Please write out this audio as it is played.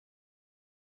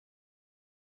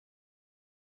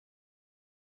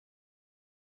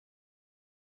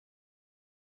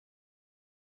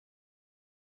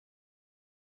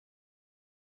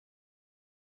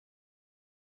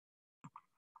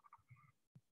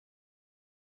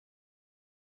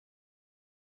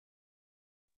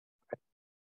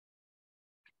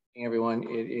Everyone,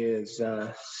 it is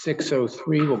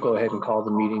 6:03. We'll go ahead and call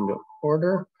the meeting to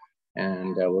order,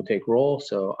 and we'll take roll.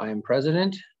 So I am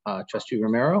president, Trustee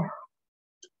Romero,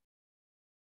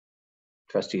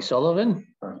 Trustee Sullivan,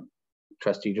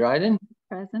 Trustee Dryden.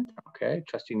 Present. Okay,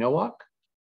 Trustee Nowak.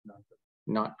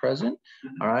 Not present.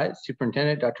 All right,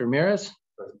 Superintendent Dr. Ramirez.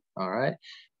 Present. All right,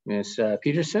 Ms.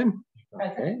 Peterson.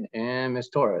 Present. Okay, and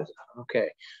Ms. Torres.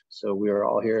 Okay, so we are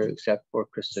all here except for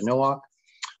Krista Nowak.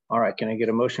 All right, can I get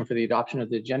a motion for the adoption of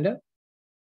the agenda?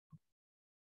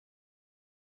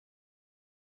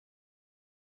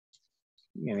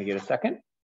 Can I get a second?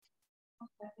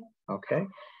 Okay.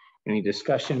 Any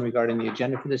discussion regarding the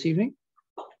agenda for this evening?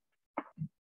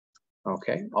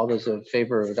 Okay. All those in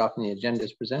favor of adopting the agenda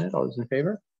as presented? All those in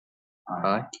favor?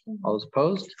 Aye. All those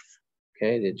opposed?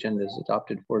 Okay, the agenda is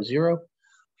adopted 4-0.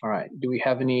 All right. Do we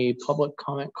have any public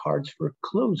comment cards for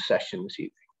closed session this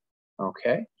evening?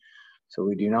 Okay. So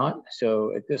we do not.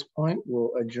 So at this point,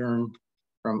 we'll adjourn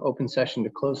from open session to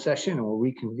closed session, and we'll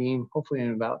reconvene hopefully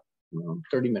in about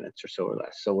 30 minutes or so or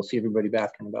less. So we'll see everybody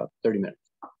back in about 30 minutes.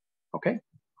 Okay,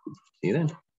 see you then.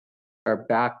 Our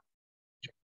back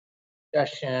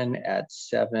session at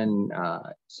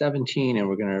 7:17, and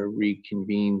we're going to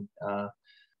reconvene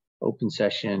open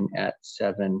session at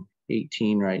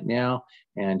 7:18 right now,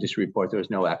 and just report there was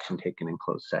no action taken in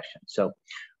closed session. So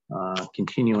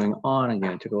continuing on,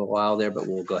 again, it took a little while there, but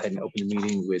we'll go ahead and open the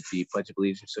meeting with the Pledge of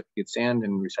Allegiance. So if you could stand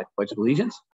and recite the Pledge of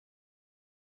Allegiance.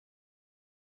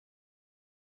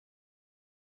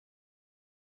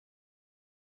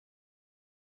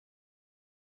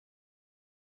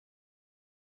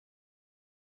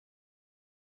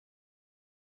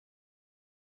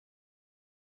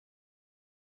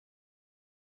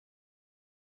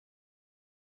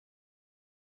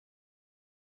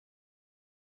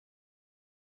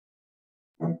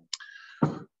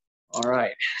 All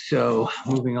right, so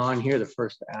moving on here, the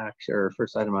first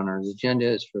item on our agenda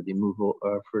is for the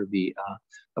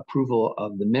approval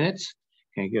of the minutes.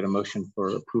 Can I get a motion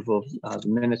for approval of the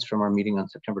minutes from our meeting on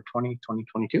September 20,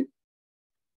 2022?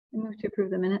 I move to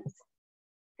approve the minutes.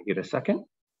 Can I get a second?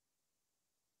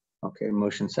 Okay,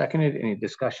 motion seconded. Any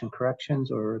discussion,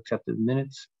 corrections, or accepted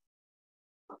minutes?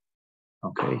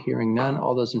 Okay, hearing none.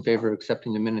 All those in favor of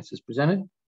accepting the minutes as presented?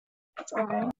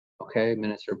 Aye. Okay,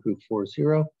 minutes are approved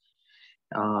 4-0.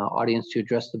 Audience to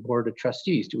address the Board of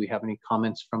Trustees. Do we have any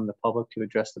comments from the public to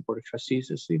address the Board of Trustees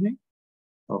this evening?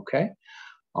 Okay,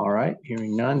 all right,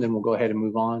 hearing none, then we'll go ahead and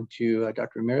move on to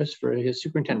Dr. Ramirez for his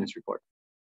superintendent's report.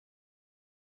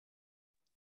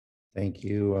 Thank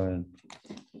you,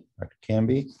 Dr.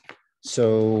 Canby.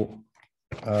 So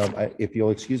if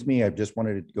you'll excuse me, I just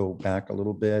wanted to go back a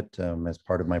little bit as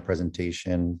part of my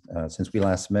presentation. Since we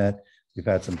last met, we've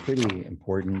had some pretty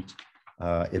important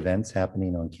events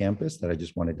happening on campus that I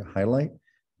just wanted to highlight.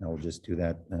 I will just do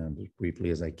that as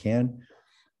briefly as I can.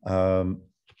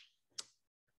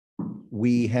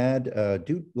 We had,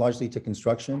 due largely to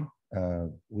construction,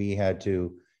 we had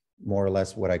to more or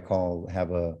less what I call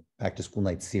have a back to school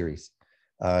night series.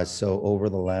 So over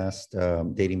the last,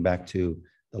 dating back to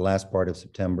the last part of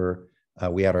September,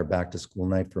 we had our back to school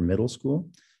night for middle school.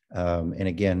 And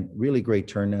again, really great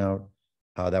turnout.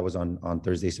 That was on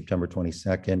Thursday, September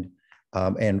 22nd.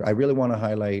 And I really want to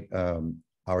highlight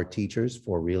our teachers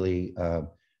for really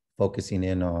focusing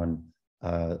in on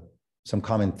some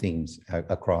common themes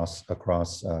across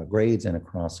grades and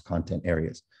across content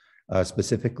areas.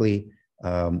 Specifically,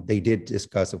 they did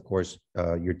discuss, of course,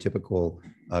 your typical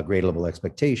grade level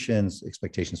expectations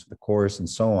for the course and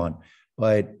so on.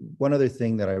 But one other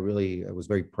thing that I was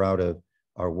very proud of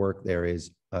our work there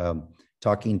is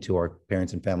talking to our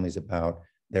parents and families about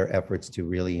their efforts to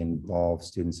really involve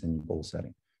students in goal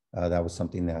setting. That was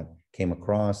something that came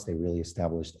across. They really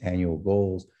established annual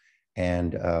goals,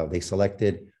 and they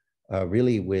selected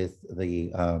really with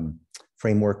the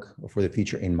framework for the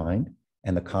future in mind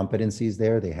and the competencies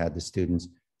there. They had the students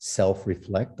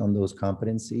self-reflect on those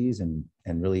competencies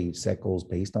and really set goals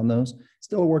based on those.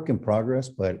 Still a work in progress,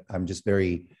 but I'm just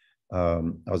I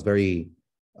was very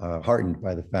heartened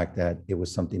by the fact that it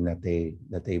was something that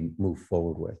they moved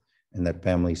forward with and that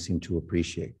families seem to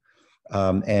appreciate.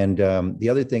 The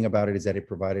other thing about it is that it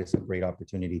provided us a great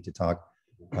opportunity to talk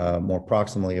more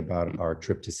proximally about our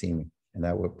trip to CME, and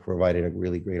that provided a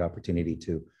really great opportunity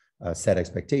to set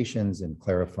expectations and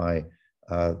clarify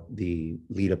the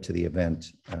lead up to the event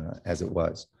as it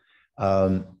was.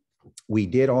 We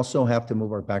did also have to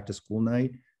move our back to school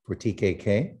night for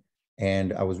TKK.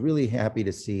 And I was really happy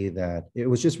to see that it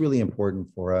was just really important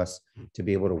for us to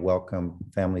be able to welcome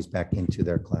families back into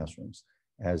their classrooms.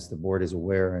 as the board is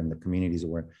aware and the community is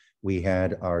aware, we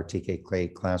had our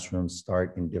TKK classrooms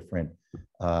start in different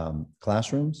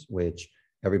classrooms, which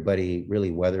everybody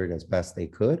really weathered as best they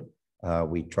could.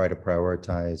 We try to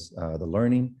prioritize the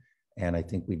learning, and I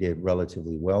think we did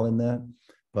relatively well in that,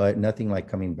 but nothing like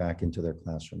coming back into their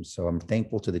classrooms. So I'm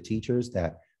thankful to the teachers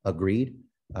that agreed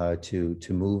to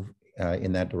move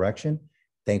in that direction.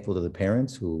 Thankful to the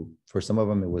parents who, for some of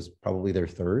them, it was probably their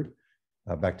third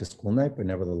back to school night, but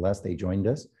nevertheless, they joined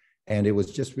us. And it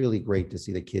was just really great to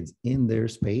see the kids in their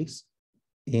space,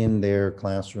 in their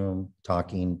classroom,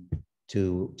 talking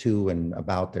to and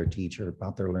about their teacher,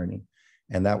 about their learning.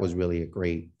 And that was really a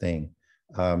great thing.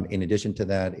 In addition to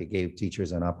that, it gave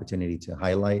teachers an opportunity to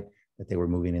highlight that they were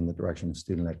moving in the direction of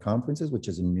student-led conferences, which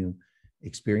is a new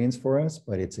experience for us,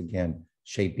 but it's, again,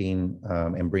 shaping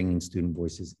and bringing student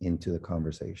voices into the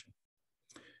conversation.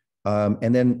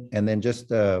 And then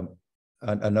just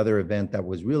another event that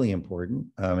was really important,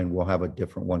 and we'll have a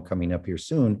different one coming up here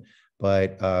soon,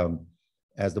 but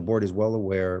as the board is well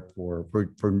aware, for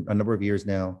a number of years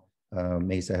now,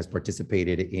 Mesa has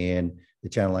participated in the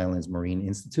Channel Islands Marine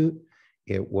Institute.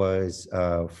 It was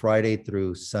Friday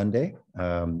through Sunday,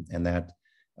 and that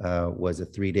was a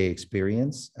 3-day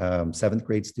experience. 7th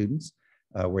grade students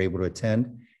were able to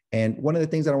attend. And one of the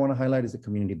things that I want to highlight is the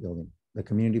community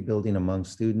building among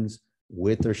students,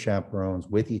 with their chaperones,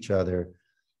 with each other.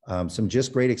 Some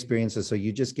just great experiences. So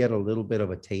you just get a little bit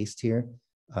of a taste here.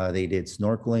 They did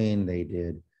snorkeling, they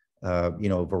did,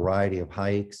 a variety of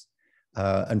hikes.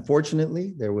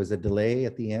 Unfortunately, there was a delay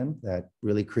at the end that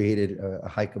really created a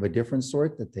hike of a different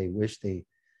sort that they wish they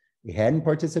hadn't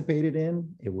participated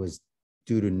in. It was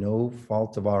due to no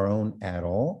fault of our own at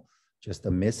all, just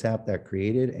a mishap that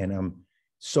created. And I'm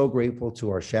so grateful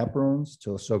to our chaperones,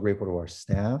 so grateful to our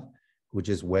staff who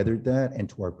just weathered that, and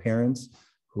to our parents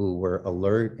who were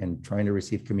alert and trying to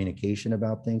receive communication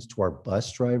about things, to our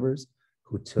bus drivers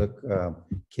who took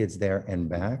kids there and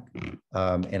back.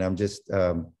 And I'm just,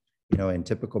 in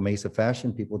typical Mesa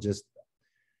fashion, people just,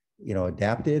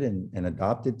 adapted and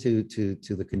adopted to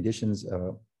the conditions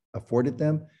afforded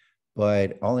them.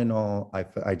 But all in all,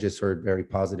 I just heard very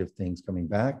positive things coming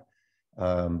back.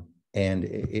 And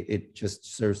it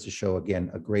just serves to show,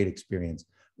 again, a great experience.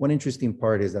 One interesting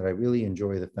part is that I really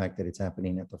enjoy the fact that it's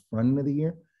happening at the front of the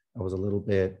year. I was a little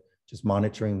bit just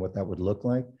monitoring what that would look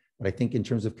like. But I think in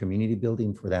terms of community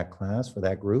building for that class, for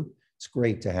that group, it's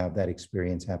great to have that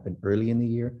experience happen early in the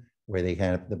year, where they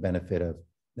have the benefit of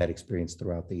that experience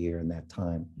throughout the year and that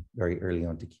time very early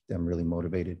on to keep them really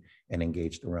motivated and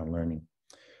engaged around learning.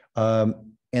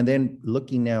 And then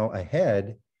looking now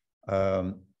ahead,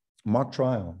 mock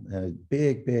trial, a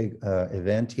big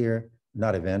event here.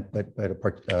 Not event, but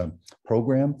a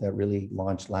program that really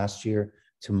launched last year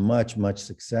to much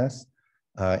success.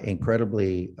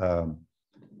 Incredibly,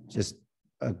 just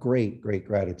a great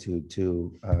gratitude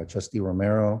to Trustee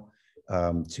Romero,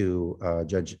 to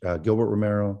Judge Gilbert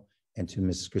Romero, and to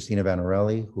Mrs. Christina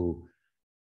Vanarelli, who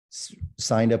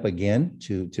signed up again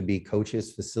to be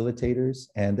coaches, facilitators,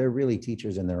 and they're really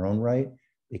teachers in their own right,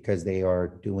 because they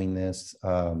are doing this,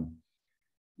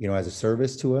 as a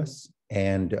service to us.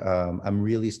 And I'm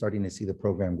really starting to see the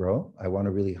program grow. I want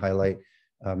to really highlight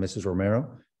Mrs.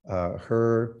 Romero.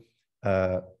 Her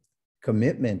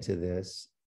commitment to this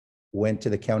went to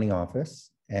the county office,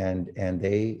 and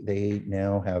they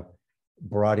now have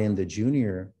brought in the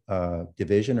junior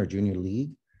division or junior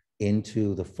league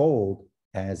into the fold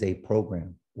as a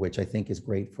program, which I think is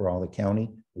great for all the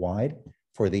county-wide,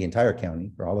 for the entire county,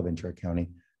 for all of Ventura County.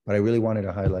 But I really wanted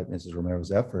to highlight Mrs.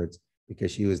 Romero's efforts, because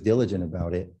she was diligent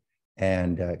about it.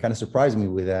 And kind of surprised me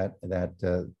with that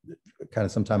kind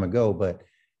of some time ago, but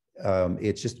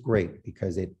it's just great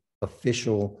because it's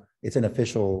an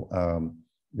official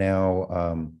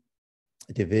now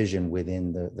division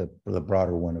within the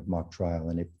broader one of mock trial,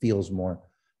 and it feels more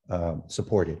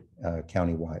supported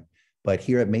countywide. But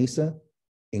here at Mesa,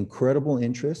 incredible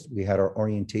interest. We had our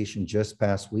orientation just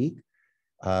past week.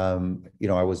 I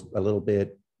was a little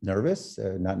bit nervous,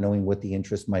 not knowing what the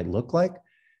interest might look like.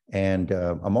 And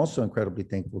I'm also incredibly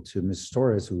thankful to Mrs.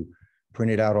 Torres, who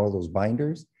printed out all those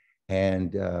binders.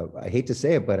 And I hate to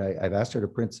say it, but I've asked her to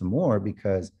print some more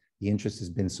because the interest has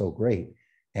been so great.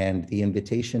 And the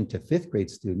invitation to 5th grade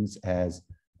students as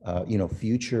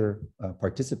future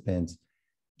participants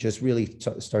just really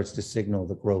starts to signal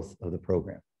the growth of the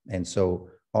program. And so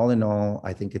all in all,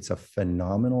 I think it's a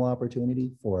phenomenal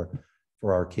opportunity for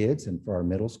our kids and for our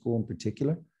middle school in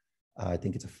particular. I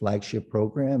think it's a flagship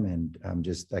program, and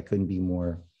I couldn't be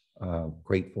more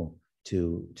grateful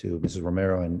to Mrs.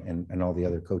 Romero and all the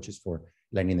other coaches for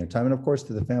lending their time, and of course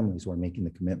to the families who are making the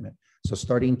commitment. So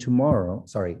starting tomorrow,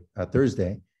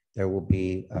 Thursday, there will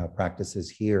be practices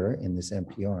here in this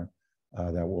NPR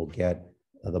that will get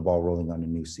the ball rolling on a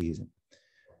new season.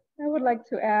 I would like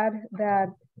to add that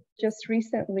just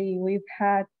recently we've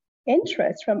had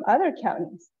interest from other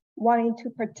counties wanting to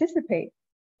participate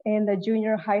in the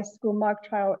junior high school mock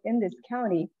trial in this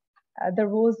county. The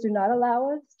rules do not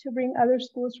allow us to bring other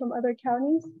schools from other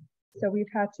counties. So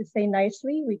we've had to say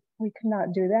nicely, we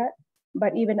cannot do that.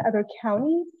 But even other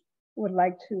counties would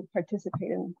like to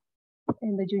participate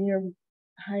in the junior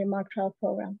high mock trial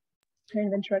program here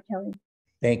in Ventura County.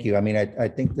 Thank you. I mean, I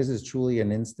think this is truly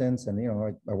an instance, and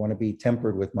I want to be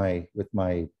tempered with my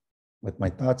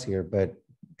thoughts here, but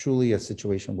truly a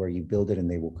situation where you build it and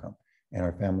they will come, and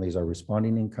our families are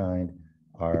responding in kind.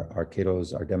 Our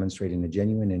kiddos are demonstrating a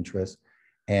genuine interest,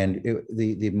 and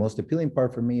the most appealing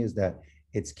part for me is that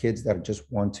it's kids that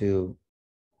just want to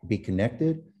be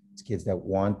connected. It's kids that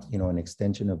want an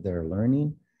extension of their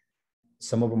learning.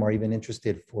 Some of them are even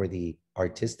interested for the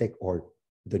artistic or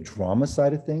the drama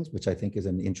side of things, which I think is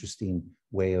an interesting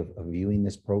way of viewing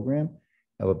this program,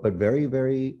 but very,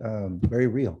 very, very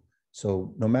real.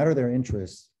 So no matter their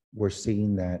interests, we're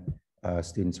seeing that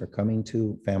students are coming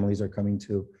to, families are coming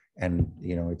to, and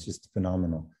it's just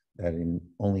phenomenal that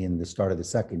only in the start of the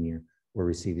second year, we're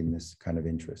receiving this kind of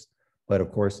interest. But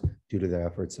of course, due to the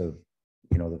efforts of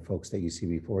the folks that you see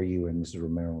before you and Mrs.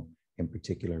 Romero in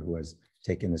particular, who has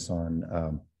taken this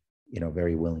on,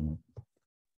 very willingly.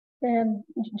 And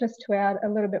just to add a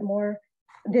little bit more,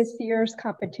 this year's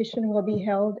competition will be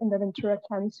held in the Ventura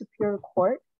County Superior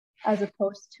Court as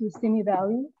opposed to Simi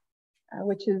Valley,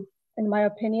 which is, in my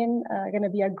opinion, going to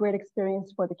be a great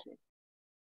experience for the kids.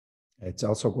 It's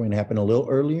also going to happen a little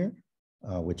earlier,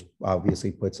 which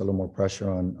obviously puts a little more pressure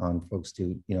on folks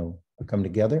to, come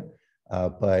together.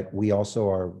 But we also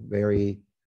are very,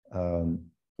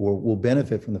 we'll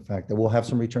benefit from the fact that we'll have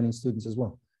some returning students as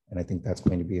well. And I think that's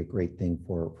going to be a great thing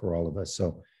for all of us.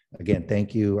 So again,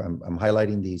 thank you. I'm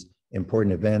highlighting these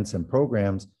important events and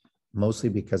programs, mostly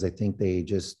because I think they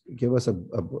just give us a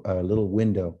little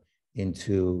window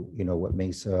into, what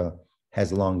Mesa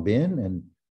has long been and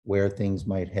where things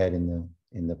might head in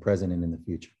the present and in the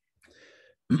future.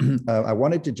 I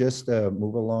wanted to just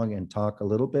move along and talk a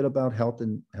little bit about health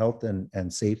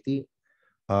and safety.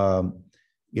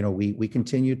 We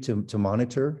continue to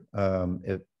monitor our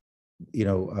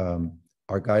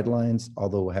guidelines,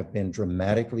 although have been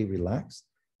dramatically relaxed,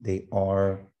 they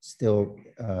are still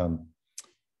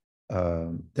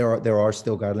there are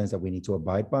still guidelines that we need to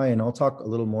abide by, and I'll talk a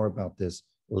little more about this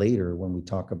later when we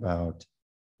talk about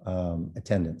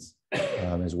attendance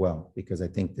as well, because I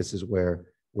think this is where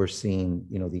we're seeing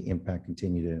the impact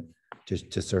continue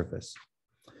to surface.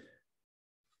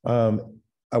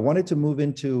 I wanted to move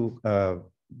into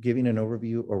giving an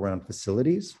overview around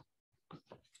facilities.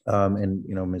 And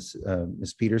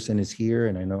Ms. Peterson is here,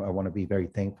 and I want to be very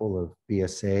thankful of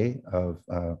BSA, of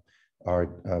our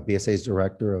BSA's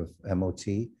director of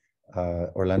MOT,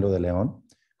 Orlando de Leon,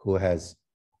 who has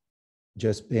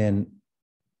just been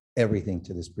everything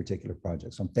to this particular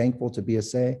project. So I'm thankful to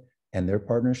BSA and their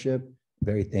partnership,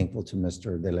 very thankful to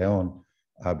Mr. de Leon,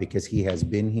 because he has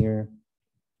been here,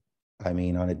 I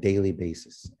mean, on a daily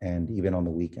basis and even on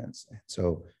the weekends.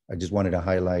 So I just wanted to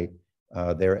highlight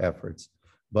their efforts.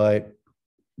 But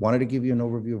wanted to give you an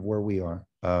overview of where we are.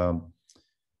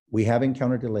 We have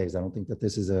encountered delays. I don't think that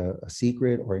this is a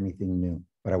secret or anything new,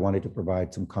 but I wanted to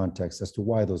provide some context as to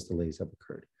why those delays have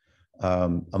occurred.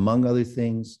 Among other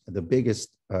things, the biggest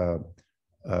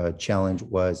challenge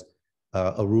was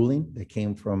a ruling that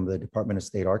came from the Department of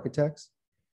State Architects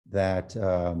that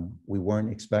we weren't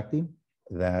expecting,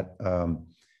 that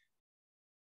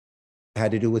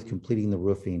had to do with completing the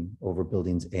roofing over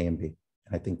buildings A and B.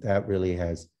 I think that really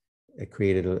has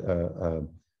created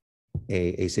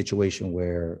a situation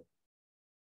where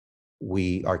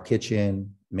our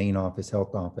kitchen, main office,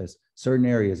 health office, certain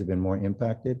areas have been more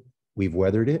impacted. We've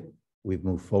weathered it. We've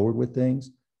moved forward with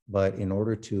things. But in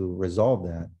order to resolve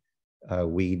that,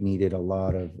 we needed a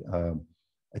lot of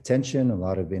attention, a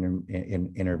lot of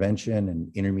intervention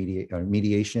and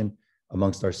mediation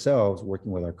amongst ourselves,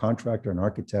 working with our contractor and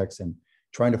architects and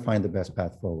trying to find the best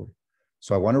path forward.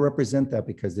 So I want to represent that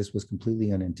because this was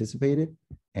completely unanticipated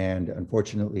and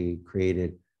unfortunately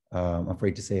created, I'm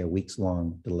afraid to say, a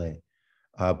weeks-long delay.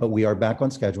 But we are back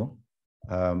on schedule.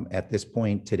 At this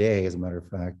point today, as a matter of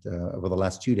fact, over the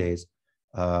last 2 days,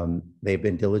 they've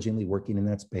been diligently working in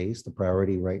that space. The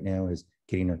priority right now is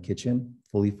getting our kitchen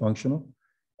fully functional.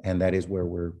 And that is where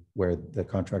the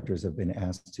contractors have been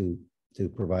asked to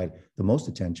provide the most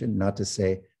attention, not to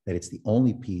say that it's the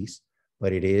only piece,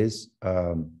 but it is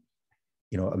a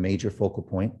major focal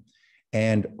point.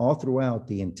 And all throughout,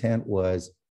 the intent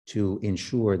was to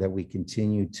ensure that we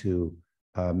continue to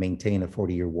maintain a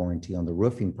 40-year warranty on the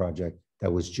roofing project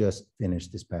that was just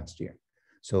finished this past year.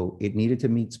 So it needed to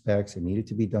meet specs, it needed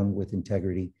to be done with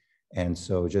integrity. And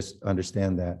so just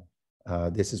understand that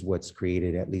this is what's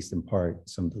created, at least in part,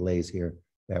 some delays here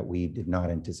that we did not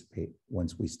anticipate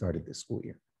once we started this school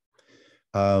year.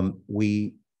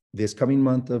 This coming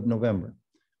month of November,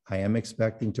 I am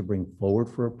expecting to bring forward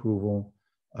for approval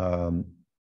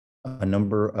a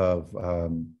number of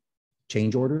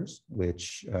change orders,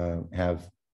 which have,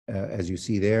 as you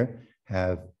see there,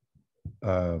 have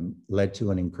led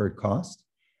to an incurred cost.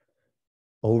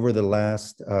 Over the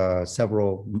last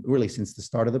really since the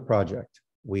start of the project,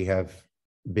 we have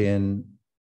been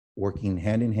working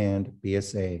hand in hand,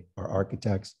 BSA, our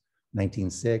architects,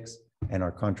 196, and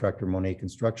our contractor, Monet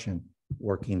Construction,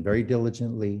 working very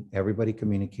diligently, everybody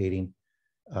communicating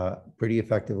pretty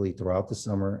effectively throughout the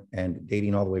summer and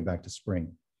dating all the way back to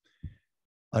spring.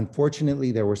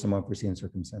 Unfortunately, there were some unforeseen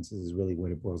circumstances is really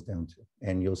what it boils down to.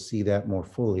 And you'll see that more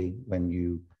fully when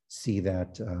you see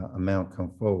that amount come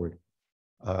forward.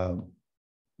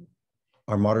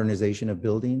 Our modernization of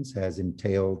buildings has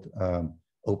entailed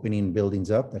opening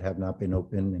buildings up that have not been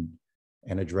opened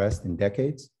and addressed in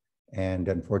decades. And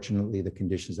unfortunately, the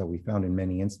conditions that we found in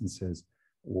many instances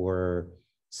were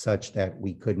such that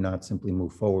we could not simply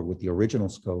move forward with the original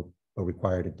scope, but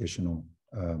required additional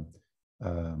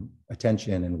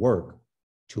attention and work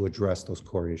to address those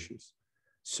core issues.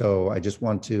 So I just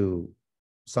want to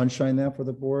sunshine that for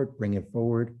the board, bring it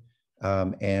forward.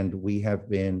 And we have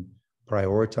been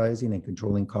prioritizing and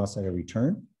controlling costs at every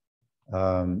turn.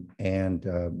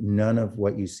 None of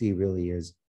what you see really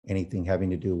is anything having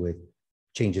to do with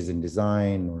changes in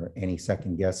design or any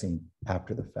second guessing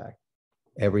after the fact.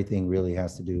 Everything really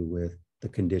has to do with the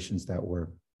conditions that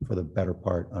were, for the better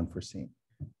part, unforeseen.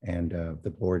 And the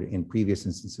board in previous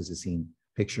instances has seen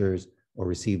pictures or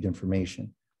received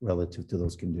information relative to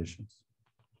those conditions.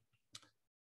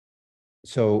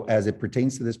 So as it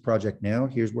pertains to this project now,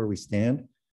 here's where we stand.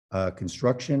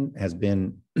 Construction has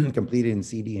been completed in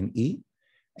C, D, and E.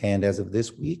 And as of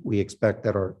this week, we expect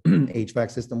that our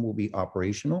HVAC system will be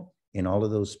operational in all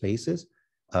of those spaces.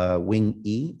 Wing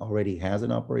E already has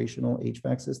an operational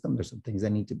HVAC system. There's some things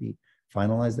that need to be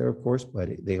finalized there, of course, but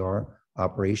they are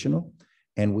operational.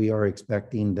 And we are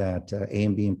expecting that A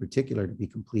and B in particular to be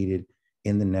completed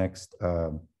in the next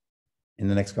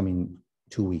coming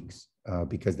 2 weeks,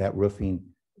 because that roofing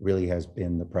really has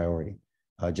been the priority.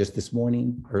 Just this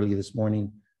morning, early this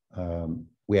morning,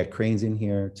 we had cranes in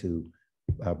here to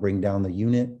bring down the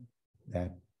unit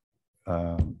that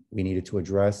we needed to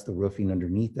address the roofing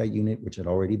underneath that unit, which had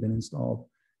already been installed.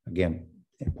 Again,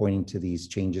 pointing to these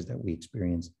changes that we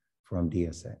experienced from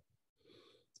DSA.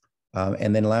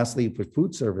 And then lastly, for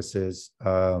food services,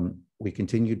 we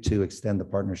continue to extend the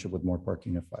partnership with Moorpark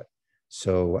Unified.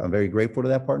 So I'm very grateful to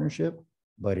that partnership,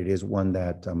 but it is one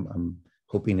that I'm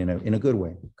hoping in a good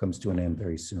way comes to an end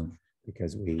very soon,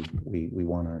 because we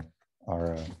want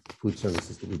our food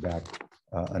services to be back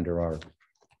under our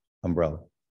umbrella.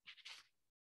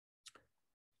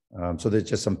 So there's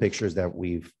just some pictures that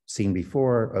we've seen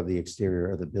before of the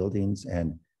exterior of the buildings,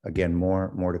 and again,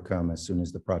 more to come as soon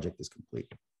as the project is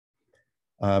complete.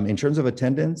 In terms of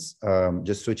attendance,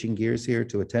 just switching gears here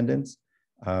to attendance,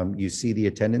 you see the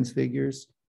attendance figures.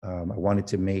 I wanted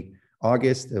to make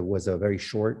August, it was a very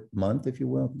short month, if you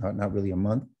will, not really a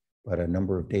month, but a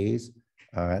number of days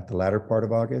at the latter part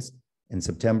of August. In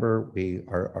September,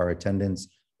 our attendance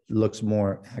looks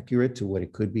more accurate to what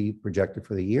it could be projected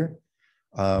for the year.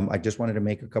 I just wanted to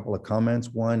make a couple of comments.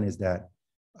 One is that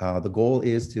the goal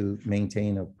is to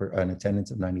maintain an attendance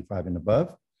of 95 and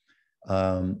above.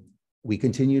 We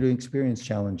continue to experience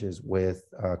challenges with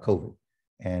COVID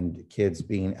and kids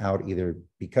being out either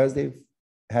because they've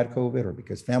had COVID or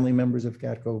because family members have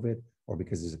got COVID or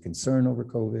because there's a concern over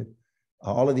COVID.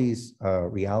 All of these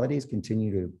realities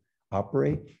continue to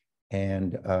operate,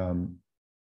 and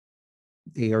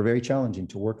they are very challenging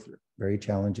to work through, very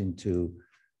challenging to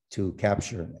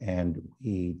capture. And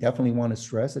we definitely want to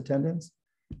stress attendance,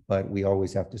 but we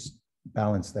always have to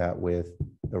balance that with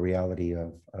the reality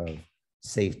of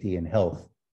safety and health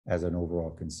as an overall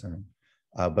concern.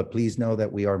 But please know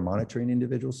that we are monitoring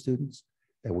individual students,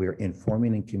 that we are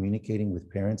informing and communicating with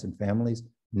parents and families,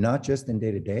 not just in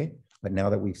day-to-day, but now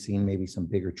that we've seen maybe some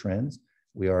bigger trends,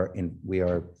 we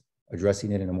are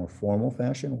addressing it in a more formal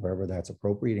fashion, wherever that's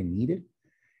appropriate and needed.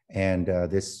 And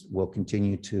this will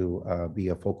continue to be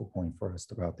a focal point for us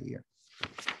throughout the year.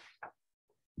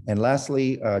 And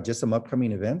lastly, just some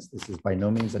upcoming events. This is by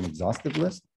no means an exhaustive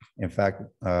list. In fact,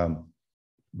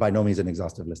 by no means an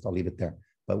exhaustive list, I'll leave it there.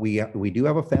 But we do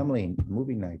have a family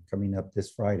movie night coming up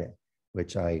this Friday,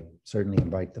 which I certainly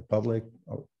invite the public,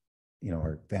 or,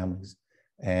 our families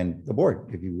and the board,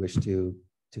 if you wish to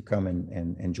come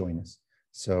and join us.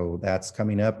 So that's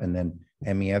coming up. And then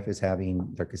MEF is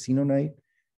having their casino night.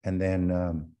 And then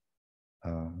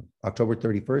October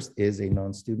 31st is a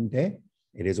non-student day.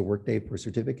 It is a work day for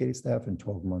certificated staff and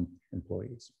 12-month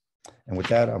employees. And with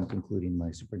that, I'm concluding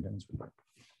my superintendent's report.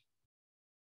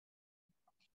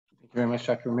 Thank you very much,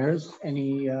 Dr. Ramirez.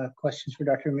 Any questions for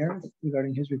Dr. Ramirez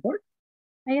regarding his report?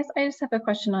 I guess I just have a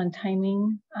question on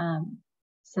timing.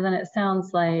 So then it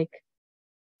sounds like,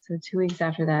 so 2 weeks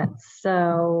after that.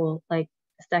 So like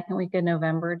the second week of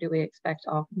November, do we expect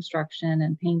all construction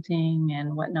and painting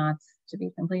and whatnots to be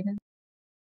completed?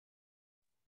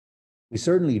 We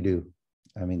certainly do.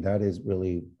 I mean, that is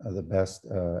really the best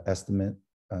estimate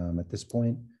at this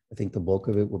point. I think the bulk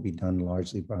of it will be done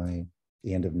largely by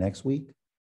the end of next week,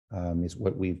 is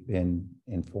what we've been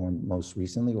informed most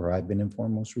recently, or I've been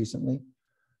informed most recently.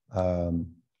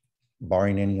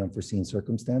 Barring any unforeseen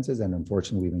circumstances, and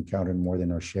unfortunately we've encountered more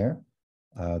than our share,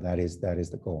 that is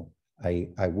the goal. I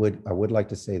would like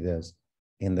to say this,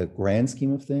 in the grand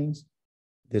scheme of things,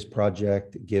 this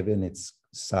project, given its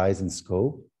size and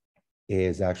scope,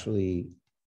 is actually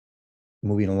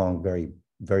moving along very,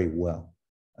 very well.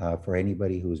 For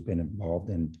anybody who's been involved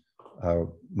in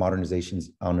modernizations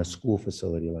on a school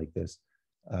facility like this,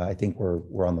 I think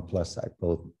we're on the plus side,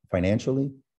 both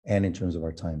financially and in terms of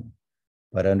our timing.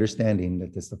 But understanding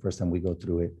that this is the first time we go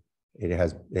through it, it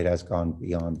has gone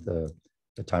beyond the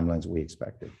timelines we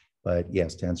expected. But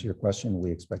yes, to answer your question,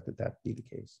 we expected that to be the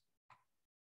case.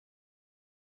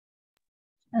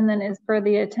 And then as for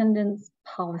the attendance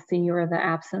policy or the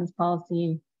absence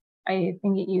policy, I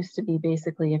think it used to be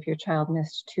basically if your child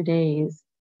missed 2 days,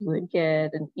 you would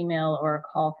get an email or a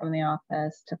call from the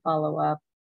office to follow up.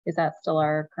 Is that still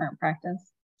our current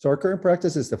practice? So our current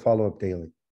practice is to follow up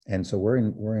daily. And so we're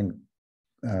in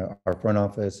our front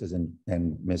office is in,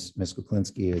 and Ms.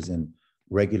 Kuklinski is in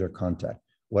regular contact.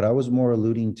 What I was more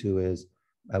alluding to is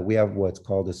we have what's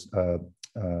called a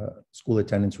school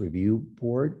attendance review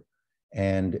board.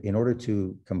 And in order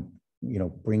to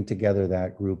bring together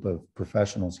that group of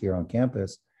professionals here on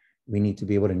campus, we need to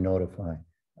be able to notify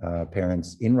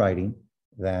parents in writing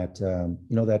that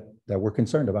that we're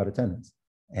concerned about attendance.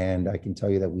 And I can tell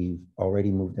you that we've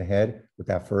already moved ahead with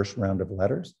that first round of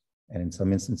letters, and in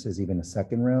some instances, even a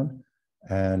second round.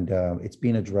 And it's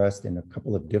being addressed in a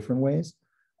couple of different ways.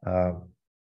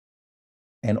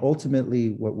 And ultimately,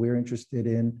 what we're interested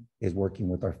in is working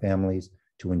with our families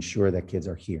to ensure that kids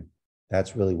are here.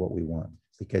 That's really what we want,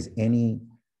 because any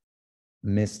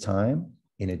missed time,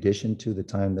 in addition to the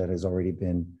time that has already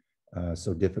been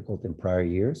so difficult in prior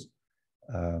years,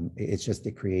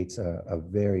 it creates a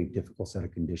very difficult set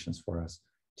of conditions for us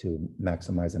to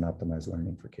maximize and optimize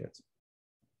learning for kids.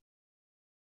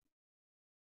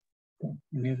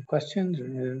 Any other questions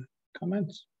or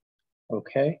comments?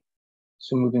 Okay,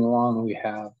 so moving along, we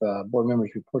have board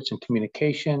members' reports and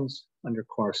communications. Under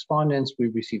correspondence, we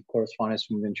received correspondence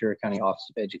from the Ventura County Office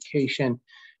of Education,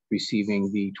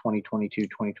 receiving the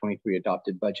 2022-2023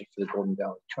 adopted budget for the Golden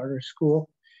Valley Charter School.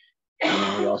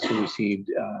 And we also received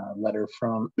a letter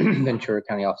from Ventura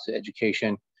County Office of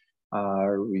Education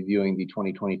reviewing the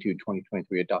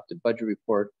 2022-2023 adopted budget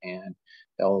report and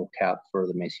LCAP for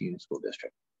the Mesa Union School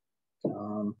District.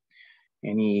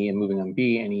 Moving on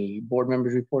B, any board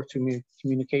members' reports or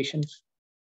communications?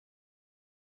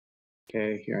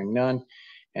 Okay, hearing none.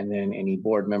 And then any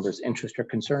board members' interest or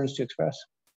concerns to express?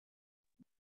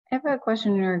 I have a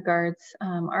question in regards,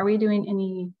 are we doing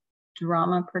any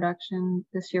drama production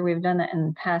this year? We've done that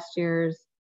in past years.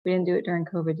 We didn't do it during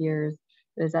COVID years.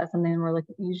 Is that something we're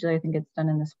looking, usually I think it's done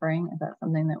in the spring. Is that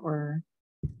something that we're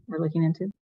looking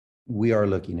into? We are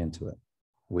looking into it.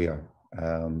 We are.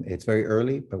 It's very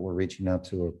early, but we're reaching out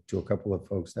to a couple of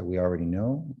folks that we already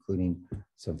know, including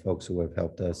some folks who have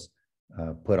helped us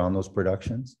put on those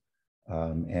productions.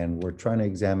 And we're trying to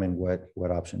examine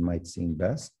what option might seem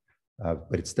best.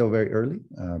 But it's still very early,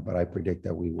 but I predict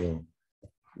that we will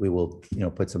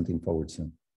put something forward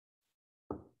soon.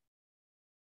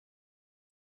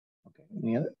 Okay,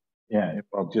 any other? Yeah,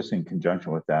 well, just in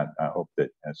conjunction with that, I hope that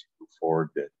as you move forward,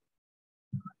 that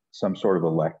some sort of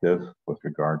elective with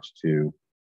regards to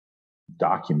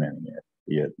documenting it,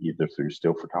 be it either through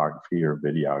still photography or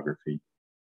videography,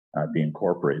 be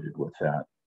incorporated with that,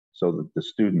 so that the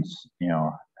students,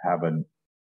 have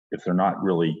if they're not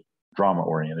really drama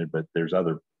oriented, but there's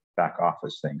other back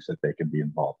office things that they can be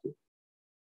involved with.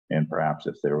 And perhaps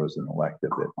if there was an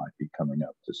elective that might be coming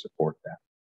up to support that.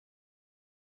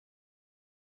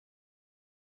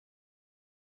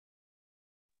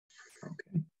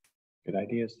 Okay, good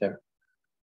ideas there.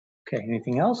 Okay,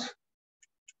 anything else?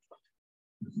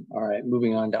 All right,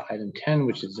 moving on to item 10,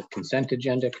 which is the consent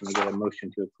agenda. Can we get a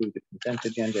motion to approve the consent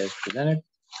agenda as presented?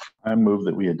 I move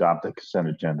that we adopt the consent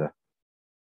agenda.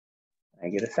 Can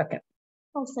I get a second?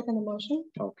 I'll second the motion.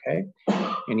 Okay,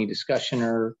 any discussion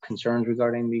or concerns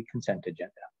regarding the consent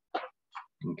agenda?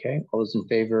 Okay, all those in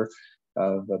favor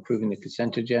of approving the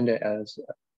consent agenda as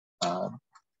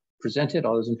presented,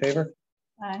 all those in favor?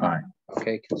 Aye.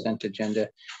 Okay, consent agenda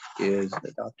is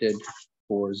adopted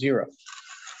 4-0.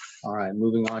 All right,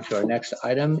 moving on to our next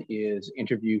item is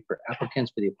interview for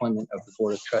applicants for the appointment of the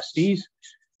Board of Trustees.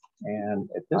 And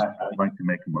at this I'd point, like to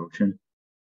make a motion.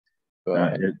 go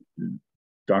ahead.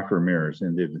 Dr. Ramirez,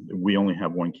 and we only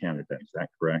have one candidate, is that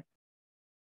correct?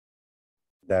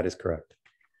 That is correct.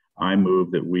 I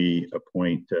move that we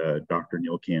appoint Dr.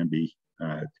 Neil Canby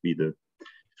to be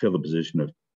fill the position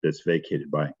that's vacated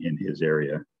in his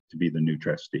area to be the new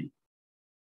trustee.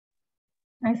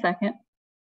 I second.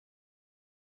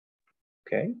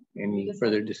 Okay, any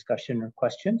further discussion or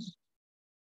questions?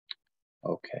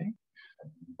 Okay,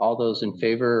 all those in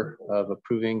favor of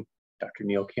approving Dr.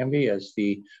 Neil Canby as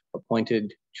the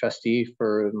appointed trustee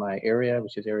for my area,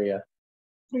 which is area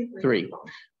 3.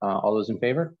 All those in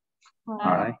favor?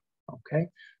 Aye. Okay,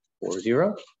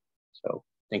 4-0. So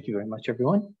thank you very much,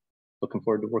 everyone. Looking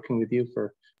forward to working with you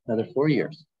for another 4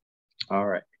 years. All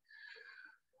right.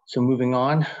 So moving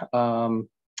on,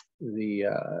 the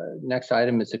next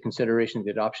item is the consideration of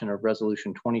the adoption of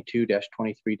Resolution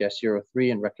 22-23-03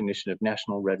 in recognition of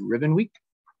National Red Ribbon Week.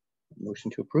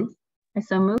 Motion to approve. I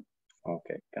so move.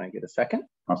 Okay, can I get a second?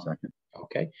 I'll second.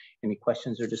 Okay, any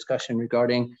questions or discussion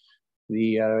regarding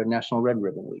the National Red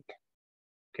Ribbon Week?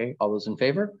 Okay, all those in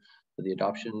favor for the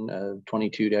adoption of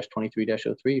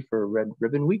 22-23-03 for Red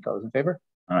Ribbon Week? All those in favor?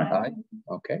 Aye.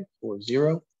 Okay,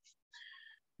 4-0.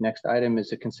 Next item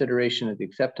is a consideration of the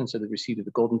acceptance of the receipt of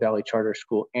the Golden Valley Charter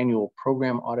School Annual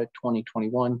Program Audit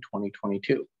 2021-2022.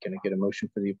 Can I get a motion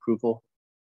for the approval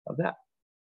of that?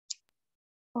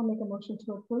 I'll make a motion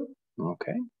to approve.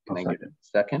 Okay, can I I'll get a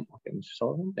second? Okay, Mr.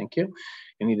 Sullivan, thank you.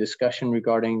 Any discussion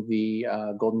regarding the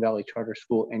Golden Valley Charter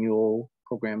School Annual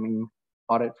Programming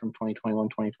Audit from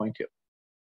 2021-2022?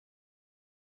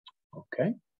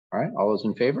 Okay, all right, all those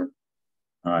in favor?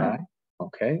 Aye.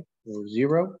 Okay,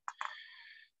 4-0.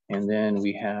 And then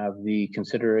we have the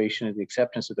consideration of the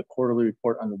acceptance of the quarterly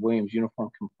report on the Williams Uniform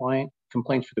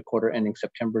complaints for the quarter ending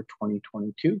September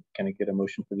 2022. Can I get a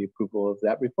motion for the approval of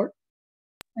that report?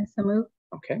 I so move.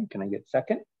 Okay, can I get a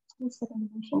second? I'll second the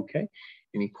motion. Okay,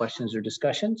 any questions or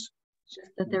discussions?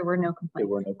 Just that there were no There complaints.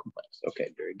 were no complaints.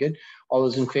 Okay, very good. All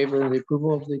those in favor of the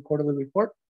approval of the quarterly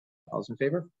report? All those in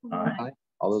favor? Aye.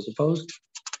 All those opposed?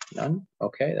 None?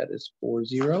 Okay, that is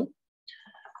 4-0.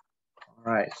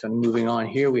 All right, so moving on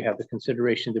here, we have the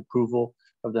consideration of the approval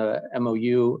of the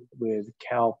MOU with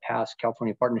CalPAS,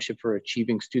 California Partnership for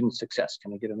Achieving Student Success.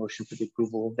 Can I get a motion for the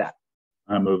approval of that?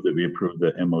 I move that we approve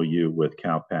the MOU with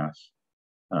CalPAS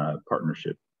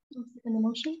partnership. I'll second the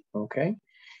motion. Okay,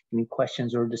 any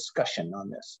questions or discussion on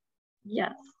this?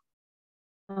 Yes.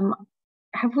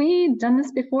 Have we done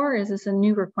this before, or is this a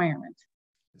new requirement?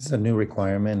 This is a new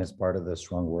requirement as part of the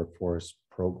Strong Workforce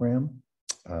Program.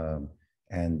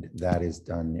 And that is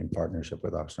done in partnership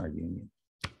with Oxnard Union.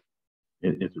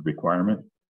 It's a requirement.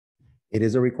 It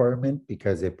is a requirement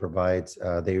because it provides,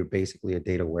 they're basically a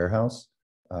data warehouse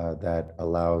that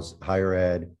allows higher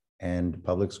ed and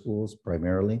public schools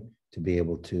primarily to be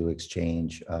able to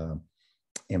exchange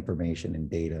information and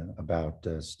data about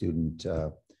student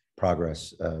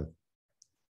progress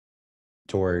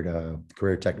toward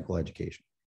career technical education.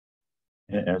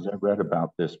 As I read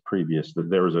about this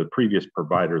there was a previous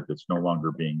provider that's no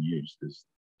longer being used. Is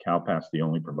CalPAS the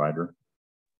only provider?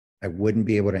 I wouldn't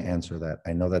be able to answer that.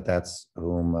 I know that that's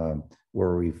whom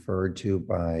were referred to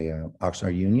by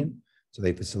Oxnard Union. So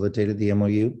they facilitated the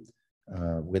MOU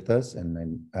with us, and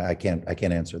then I can't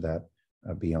answer that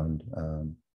beyond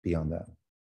that.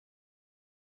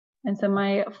 And so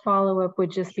my follow-up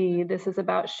would just be, this is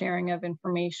about sharing of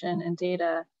information and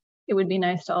data. It would be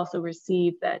nice to also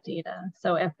receive that data.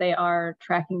 So if they are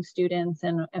tracking students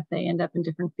and if they end up in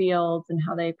different fields and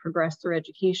how they progress through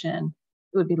education,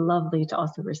 it would be lovely to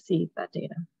also receive that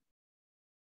data.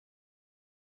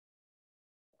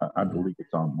 I believe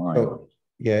it's online. So,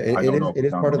 yeah, it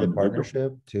is part of the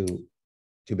partnership to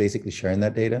basically sharing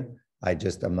that data.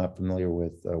 I'm not familiar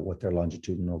with what their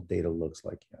longitudinal data looks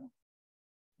like.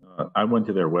 Yeah. I went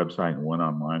to their website and went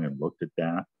online and looked at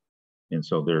that. And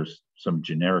so there's some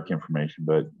generic information,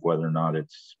 but whether or not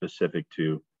it's specific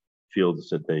to fields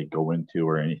that they go into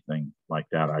or anything like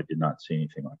that, I did not see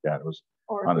anything like that. It was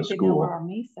Or on if a we could know where school. our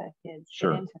MESA kids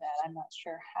Sure. get into that. I'm not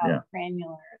sure how Yeah.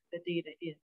 granular the data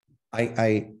is.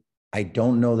 I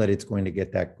don't know that it's going to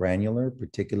get that granular,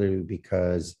 particularly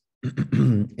because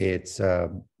it's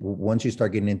once you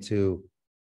start getting into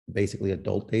basically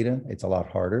adult data, it's a lot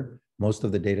harder. Most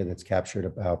of the data that's captured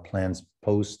about plans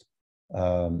post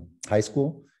high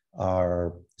school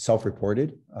are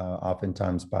self-reported,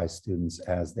 oftentimes by students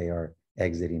as they are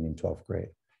exiting in 12th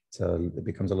grade. So it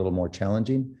becomes a little more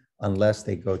challenging unless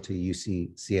they go to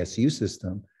UC CSU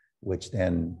system, which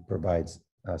then provides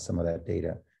some of that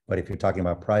data. But if you're talking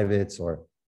about privates or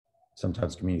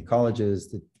sometimes community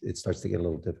colleges, it starts to get a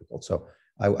little difficult. So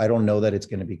I don't know that it's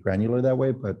going to be granular that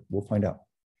way, but we'll find out.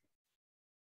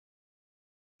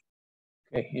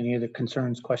 Okay, any other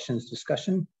concerns, questions,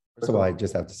 discussion? First of all, I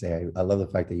just have to say, I love the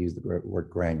fact they use the word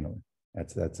granular.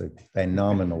 That's a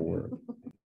phenomenal word.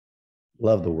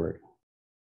 Love the word.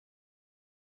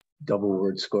 Double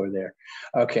word score there.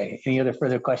 Okay, any other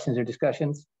further questions or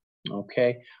discussions?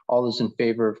 Okay, all those in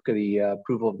favor of the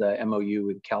approval of the MOU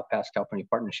with CalPAS, California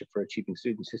Partnership for Achieving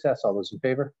Student Success, all those in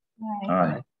favor?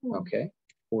 Aye. Okay,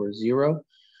 4-0.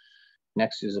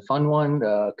 Next is a fun one,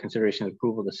 consideration of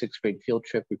approval of the 6th grade field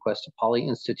trip request to Poly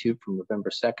Institute from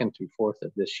November 2nd through 4th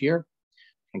of this year.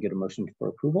 Can I get a motion for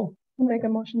approval? I'll make a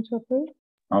motion to approve.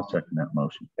 I'll second that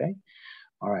motion. Okay,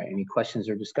 all right, any questions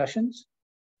or discussions?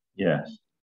 Yes,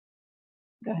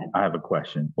 Go ahead. I have a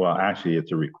question. Well, actually,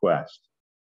 it's a request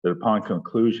that upon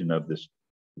conclusion of this,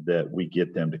 that we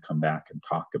get them to come back and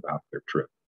talk about their trip.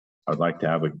 I'd like to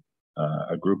have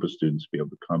a group of students be able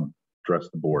to come address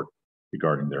the board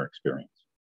regarding their experience.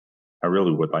 I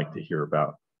really would like to hear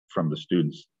from the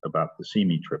students about the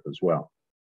CME trip as well.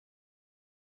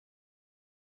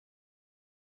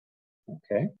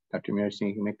 Okay, Dr. Marison,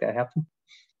 you can make that happen?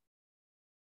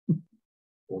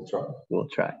 We'll try. We'll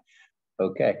try.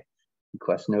 Okay,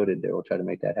 request noted there. We'll try to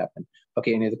make that happen.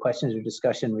 Okay, any other questions or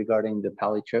discussion regarding the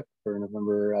Poly trip for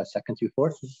November 2nd through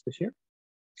 4th this year?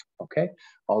 Okay,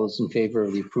 all those in favor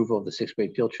of the approval of the 6th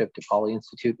grade field trip to Poly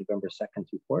Institute, November 2nd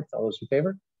through 4th, all those in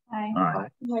favor? Aye. Aye.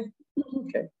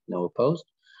 Okay, no opposed.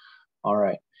 All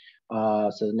right,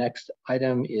 so the next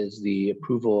item is the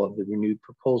approval of the renewed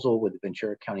proposal with the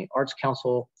Ventura County Arts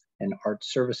Council and art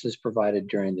services provided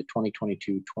during the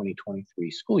 2022-2023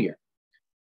 school year.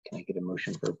 Can I get a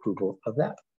motion for approval of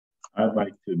that? I'd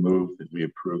like to move that we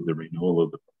approve the renewal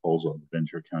of the proposal of the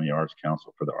Ventura County Arts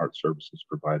Council for the art services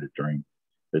provided during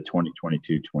the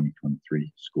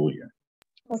 2022-2023 school year.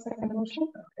 I'll second the motion.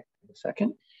 Okay, a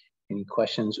second. Any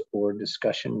questions or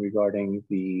discussion regarding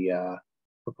the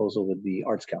proposal with the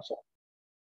Arts Council?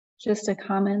 Just a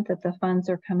comment that the funds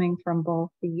are coming from both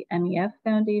the MEF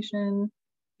Foundation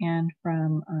and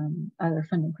from other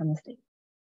funding from the state.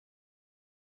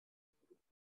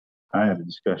 I had a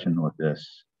discussion with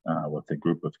this, with a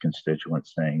group of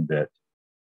constituents saying that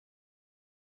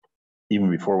even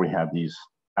before we have these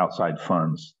outside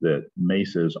funds, that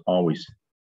MESA has always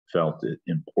felt it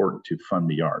important to fund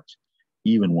the arts.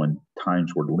 Even when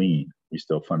times were lean, we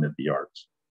still funded the arts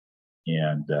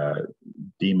and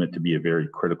deem it to be a very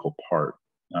critical part.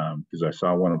 Because I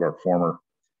saw one of our former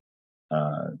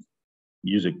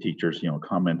music teachers,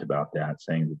 comment about that,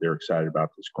 saying that they're excited about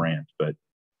this grant, but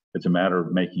it's a matter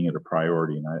of making it a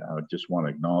priority. And I just want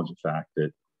to acknowledge the fact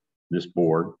that this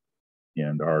board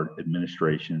and our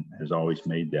administration has always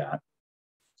made that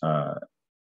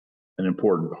an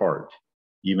important part.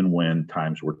 Even when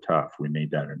times were tough, we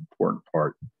made that an important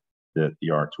part, that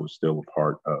the arts was still a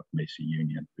part of Mesa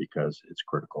Union because it's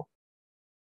critical.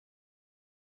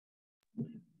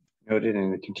 Noted,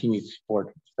 and the continued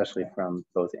support, especially from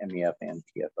both MEF and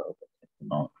TFO.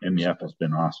 Well, MEF has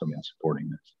been awesome in supporting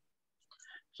this.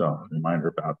 So a reminder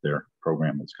about their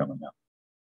program that's coming up.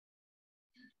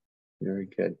 Very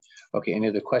good. Okay, any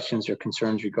other questions or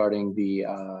concerns regarding the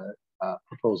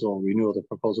renewal of the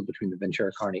proposal between the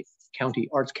Ventura County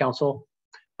Arts Council?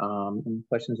 Any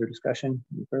questions or discussion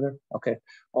any further? Okay,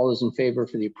 all those in favor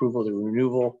for the approval of the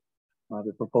renewal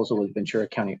the proposal with Ventura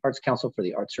County Arts Council for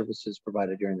the art services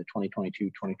provided during the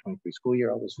 2022-2023 school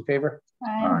year. All those in favor?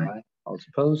 Aye. Aye. All those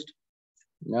opposed?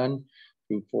 None.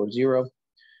 3-4-0.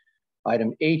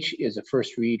 Item H is a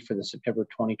first read for the September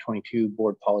 2022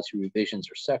 board policy revisions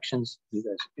or sections. That's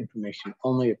information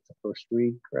only. It's the first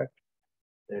read, correct?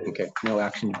 Okay, no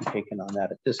action to be taken on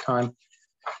that at this time.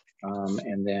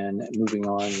 And then moving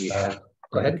on, we have,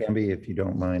 go ahead. Canby, if you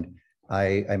don't mind.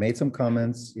 I made some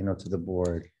comments, to the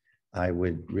board. I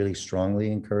would really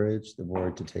strongly encourage the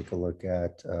board to take a look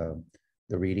at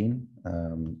the reading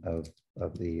of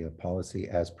the policy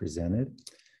as presented.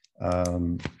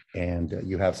 And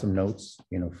you have some notes,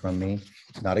 from me,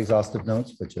 not exhaustive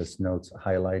notes, but just notes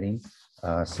highlighting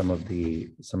some of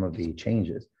the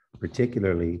changes,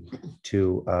 particularly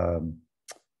to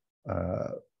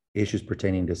issues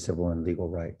pertaining to civil and legal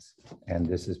rights. And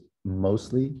this is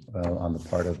mostly on the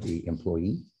part of the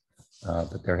employee,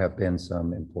 but there have been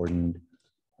some important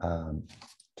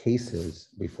cases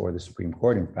before the Supreme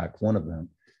Court, in fact, one of them,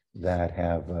 that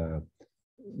have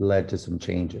led to some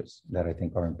changes that I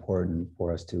think are important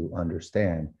for us to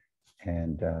understand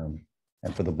and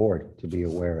for the board to be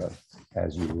aware of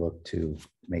as you look to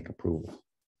make approval.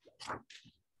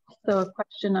 So a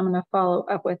question I'm going to follow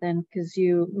up with, then, because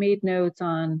you made notes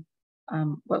on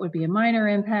what would be a minor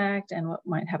impact and what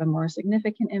might have a more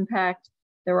significant impact.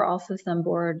 There were also some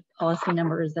board policy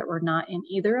numbers that were not in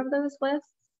either of those lists.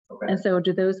 Okay. And so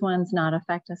do those ones not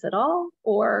affect us at all,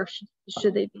 or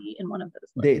should they be in one of those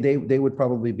lists? They would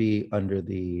probably be under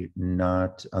the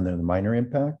minor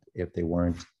impact if they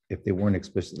weren't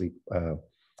explicitly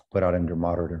put out under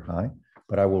moderate or high,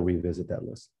 but I will revisit that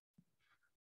list.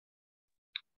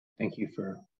 Thank you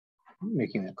for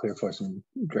making that clear for us and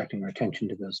directing our attention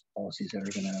to those policies that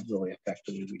are going to really affect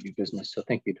the way we do business. So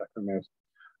thank you, Dr. Ramirez.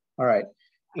 All right,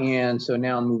 and so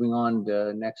now moving on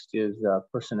to next is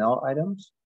personnel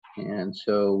items. And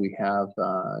so we have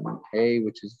A,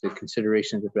 which is the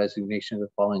consideration of the resignation of the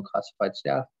following classified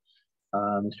staff.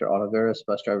 Mr. Oliveras,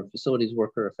 bus driver facilities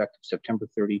worker, effective September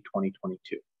 30,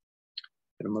 2022.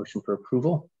 Get a motion for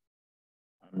approval?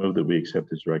 I move that we accept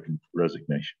his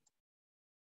resignation.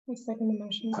 I second the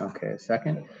motion. Okay,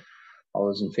 second. All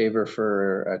those in favor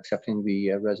for accepting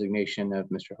the resignation of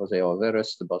Mr. Jose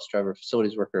Oliveras, the bus driver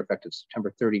facilities worker, effective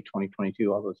September 30,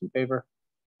 2022. All those in favor?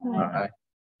 Aye.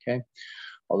 Okay.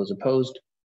 All those opposed?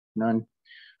 None.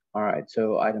 All right,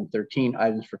 so item 13,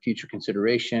 items for future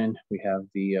consideration. We have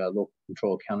the local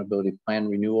control accountability plan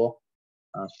renewal,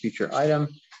 future item.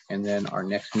 And then our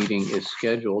next meeting is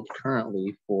scheduled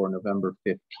currently for November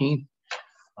 15th.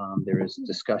 There is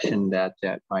discussion that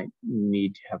might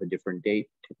need to have a different date,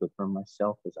 particularly for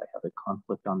myself, as I have a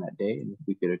conflict on that day. And if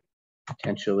we could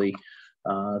potentially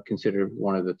consider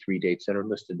one of the 3 dates that are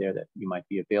listed there that you might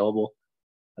be available.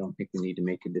 I don't think we need to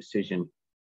make a decision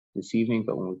this evening,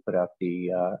 but when we put out the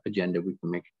agenda, we can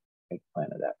make a plan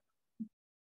of that.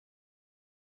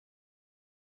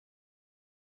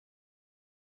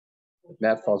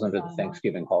 That falls under the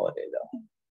Thanksgiving holiday, though.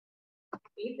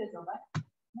 8th is election.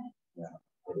 Yeah.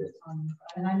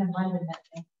 And I'm in London that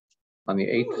day. On the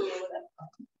 8th?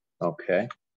 Okay.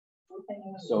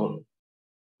 So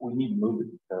we need to move it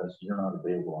because you're not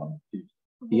available on Tuesday.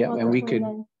 Yeah, and we could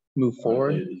move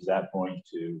forward. Is that going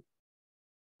to,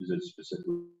 is it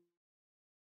specifically?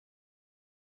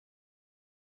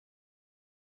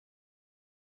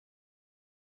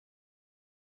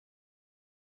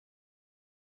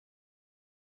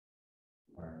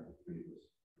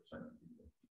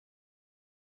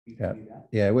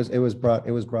 Yeah, it was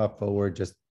brought forward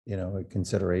just, a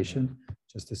consideration,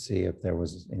 just to see if there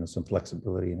was, some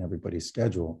flexibility in everybody's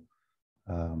schedule.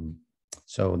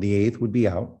 So the 8th would be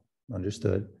out,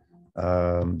 understood.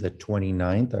 The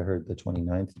 29th, I heard the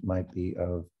 29th might be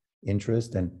of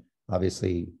interest, and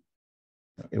obviously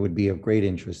it would be of great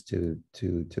interest to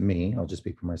me. I'll just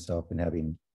speak for myself in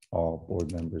having all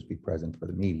board members be present for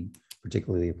the meeting,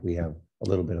 particularly if we have a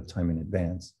little bit of time in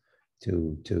advance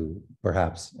to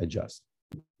perhaps adjust.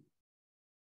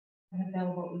 I'm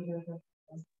available either of those.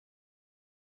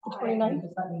 The 29th?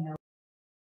 Just let me know.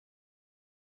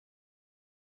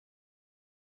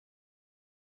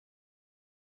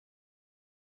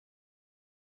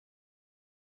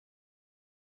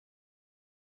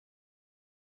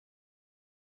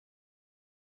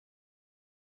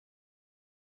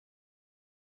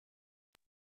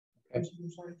 Okay.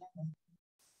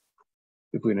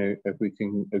 If we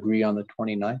can agree on the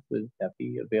 29th, would that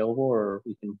be available, or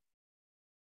we can?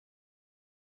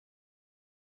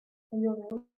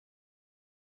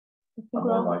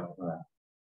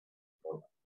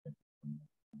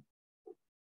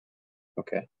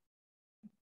 Okay.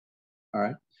 All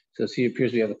right. So see, it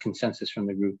appears we have a consensus from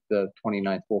the group. The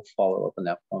 29th will follow up on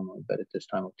that formally, but at this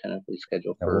time we'll tentatively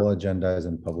schedule for. We'll agendize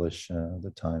and publish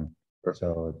the time. Perfect.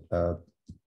 So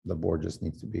the board just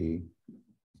needs to be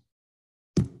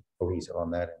cohesive on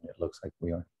that, and it looks like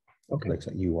we are. Okay. Looks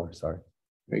like you are, sorry.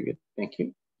 Very good. Thank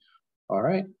you. All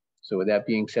right. So with that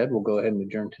being said, we'll go ahead and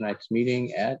adjourn tonight's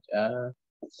meeting at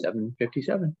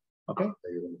 7:57. Okay.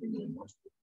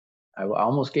 I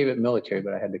almost gave it military,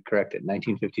 but I had to correct it.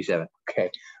 1957. Okay.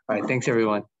 All right. Thanks,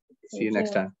 everyone. See you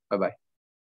next time. Bye-bye.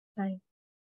 Bye.